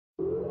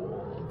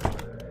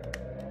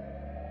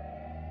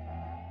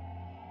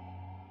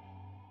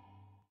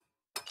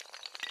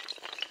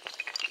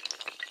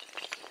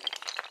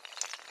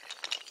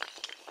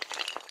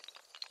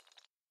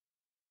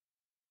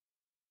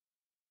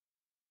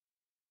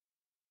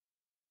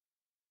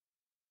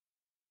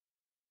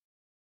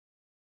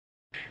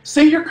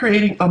Say you're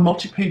creating a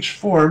multi-page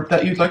form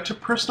that you'd like to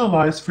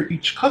personalize for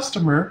each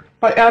customer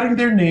by adding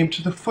their name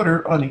to the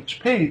footer on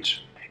each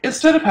page.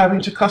 Instead of having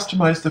to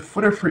customize the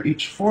footer for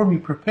each form you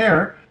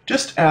prepare,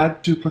 just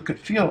add duplicate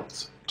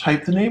fields.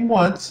 Type the name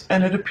once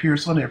and it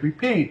appears on every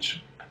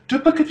page.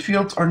 Duplicate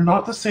fields are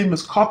not the same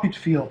as copied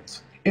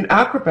fields. In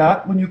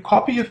Acrobat, when you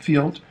copy a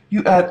field,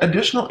 you add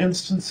additional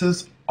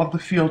instances of the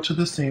field to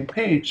the same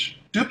page.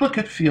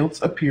 Duplicate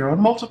fields appear on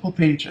multiple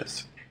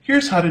pages.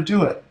 Here's how to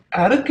do it.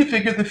 Add and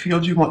configure the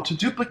field you want to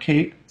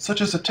duplicate, such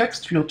as a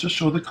text field to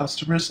show the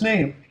customer's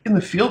name. In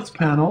the Fields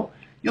panel,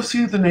 you'll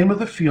see the name of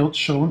the field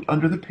shown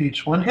under the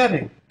Page 1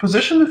 heading.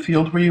 Position the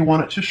field where you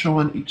want it to show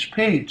on each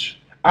page.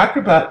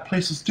 Acrobat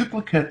places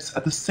duplicates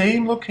at the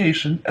same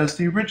location as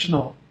the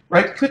original.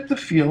 Right-click the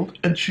field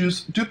and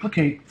choose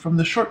Duplicate from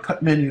the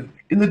shortcut menu.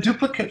 In the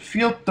Duplicate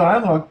Field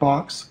dialog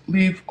box,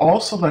 leave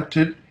All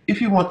selected if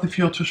you want the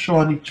field to show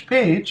on each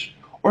page,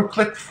 or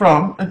click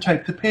From and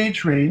type the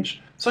page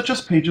range, such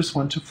as pages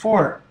 1 to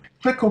 4.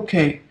 Click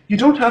OK. You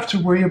don't have to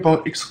worry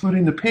about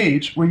excluding the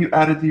page where you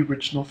added the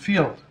original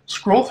field.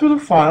 Scroll through the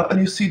file and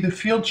you see the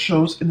field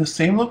shows in the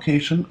same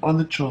location on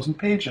the chosen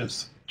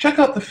pages. Check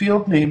out the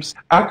field names.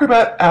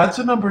 Acrobat adds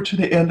a number to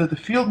the end of the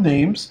field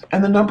names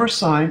and the number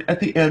sign at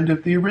the end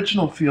of the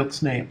original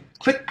field's name.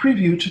 Click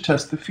Preview to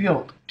test the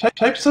field.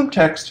 Type some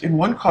text in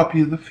one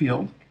copy of the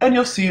field and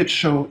you'll see it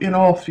show in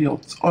all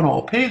fields on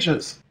all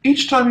pages.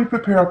 Each time you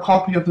prepare a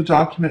copy of the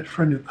document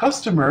for a new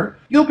customer,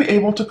 you'll be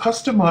able to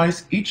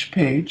customize each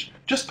page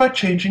just by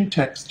changing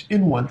text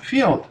in one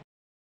field.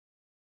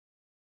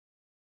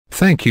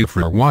 Thank you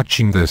for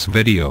watching this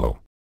video.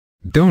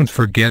 Don't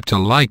forget to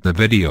like the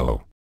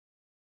video.